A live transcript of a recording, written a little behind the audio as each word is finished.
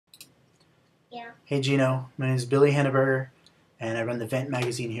Yeah. Hey Gino, my name is Billy Henneberger, and I run the Vent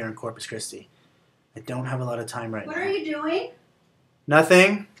magazine here in Corpus Christi. I don't have a lot of time right now. What are you doing?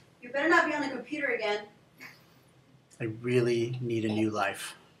 Nothing. You better not be on the computer again. I really need a new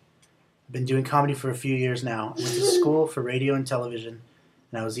life. I've been doing comedy for a few years now. I went to school for radio and television,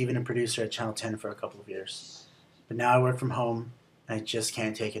 and I was even a producer at Channel 10 for a couple of years. But now I work from home, and I just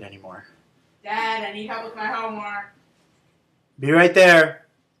can't take it anymore. Dad, I need help with my homework. Be right there.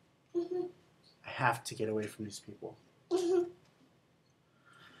 I have to get away from these people.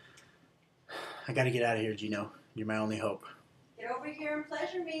 I gotta get out of here, Gino. You're my only hope. Get over here and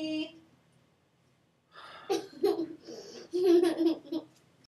pleasure me.